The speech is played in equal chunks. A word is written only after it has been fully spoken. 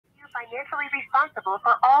financially responsible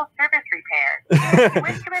for all service repairs. If you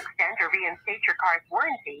wish to extend or reinstate your car's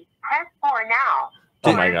warranty, press 4 now.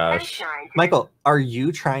 Oh my gosh. Michael, are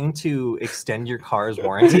you trying to extend your car's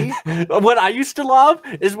warranty? What I used to love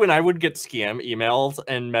is when I would get scam emails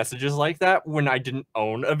and messages like that when I didn't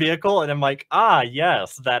own a vehicle, and I'm like, ah,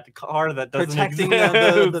 yes, that car that doesn't protecting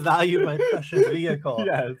exist. the value of my precious vehicle.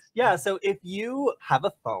 Yes. Yeah, so if you have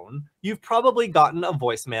a phone, you've probably gotten a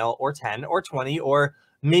voicemail or 10 or 20 or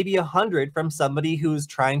maybe 100 from somebody who's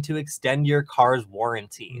trying to extend your car's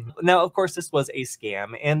warranty. Now, of course, this was a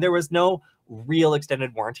scam, and there was no real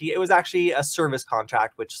extended warranty. It was actually a service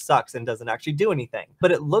contract, which sucks and doesn't actually do anything.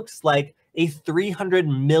 But it looks like a $300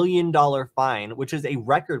 million fine, which is a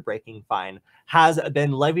record-breaking fine, has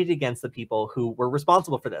been levied against the people who were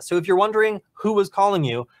responsible for this. So if you're wondering who was calling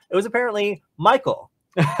you, it was apparently Michael.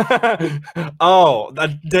 Oh, a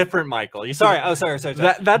different Michael. Sorry. That's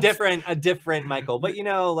a different Michael. But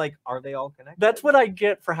like, are they all connected? That's what I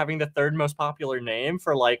get for having the third most popular name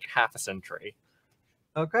for like half a century.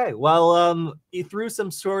 Okay, well, through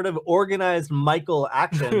some sort of organized Michael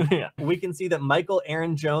action, we can see that Michael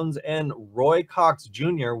Aaron Jones and Roy Cox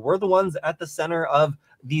Jr. were the ones at the center of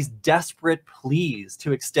these desperate pleas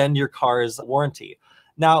to extend your car's warranty.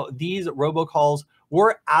 Now, these robocalls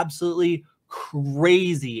were absolutely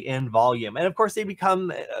crazy in volume. And of course, they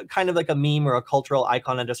become kind of like a meme or a cultural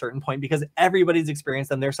icon at a certain point because everybody's experienced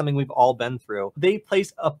them. They're something we've all been through. They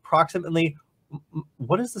placed approximately,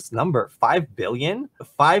 what is this number? 5 billion?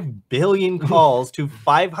 5 billion calls to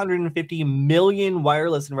 550 million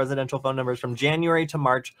wireless and residential phone numbers from January to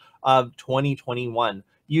March of 2021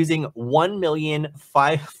 using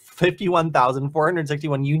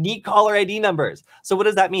 1,551,461 unique caller ID numbers. So what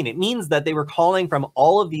does that mean? It means that they were calling from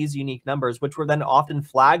all of these unique numbers, which were then often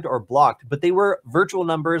flagged or blocked, but they were virtual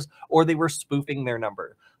numbers or they were spoofing their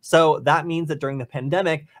number. So that means that during the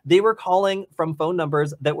pandemic, they were calling from phone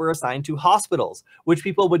numbers that were assigned to hospitals, which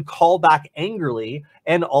people would call back angrily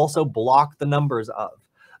and also block the numbers of.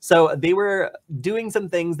 So they were doing some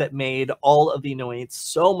things that made all of the annoyance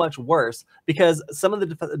so much worse because some of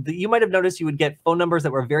the you might have noticed you would get phone numbers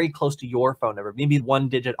that were very close to your phone number, maybe 1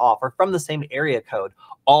 digit off or from the same area code,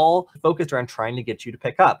 all focused around trying to get you to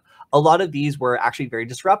pick up. A lot of these were actually very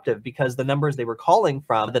disruptive because the numbers they were calling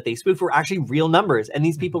from that they spoofed were actually real numbers. And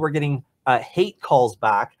these people were getting hate calls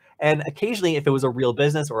back. And occasionally, if it was a real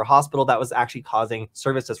business or a hospital, that was actually causing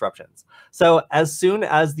service disruptions. So as soon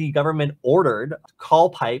as the government ordered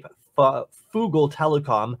CallPipe, Fugel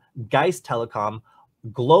Telecom, Geist Telecom,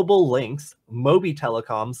 Global Links, Mobi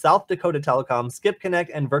Telecom, South Dakota Telecom, Skip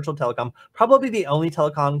Connect, and Virtual Telecom, probably the only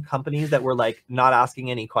telecom companies that were like not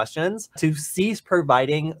asking any questions, to cease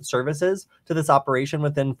providing services to this operation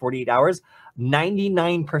within 48 hours,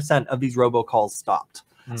 99% of these robocalls stopped.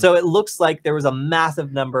 So it looks like there was a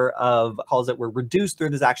massive number of calls that were reduced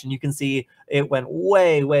through this action. You can see it went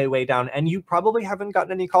way, way, way down. And you probably haven't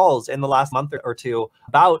gotten any calls in the last month or two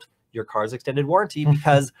about your car's extended warranty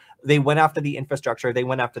because they went after the infrastructure. They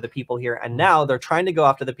went after the people here. And now they're trying to go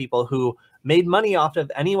after the people who made money off of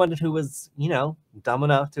anyone who was, dumb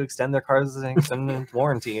enough to extend their car's extended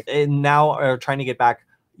warranty. And now are trying to get back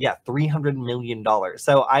 $300 million.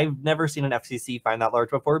 So I've never seen an FCC fine that large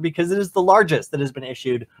before because it is the largest that has been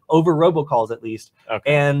issued over robocalls, at least.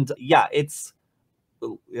 Okay. And it's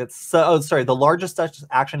the largest such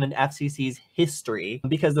action in FCC's history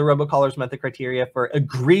because the robocallers met the criteria for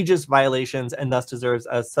egregious violations and thus deserves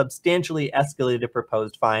a substantially escalated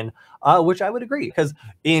proposed fine, which I would agree, because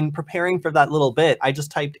in preparing for that little bit, I just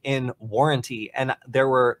typed in warranty and there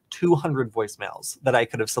were 200 voicemails that I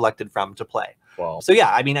could have selected from to play. Wow. So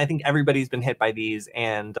yeah, I mean, I think everybody's been hit by these,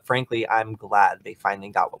 and frankly, I'm glad they finally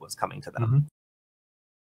got what was coming to them.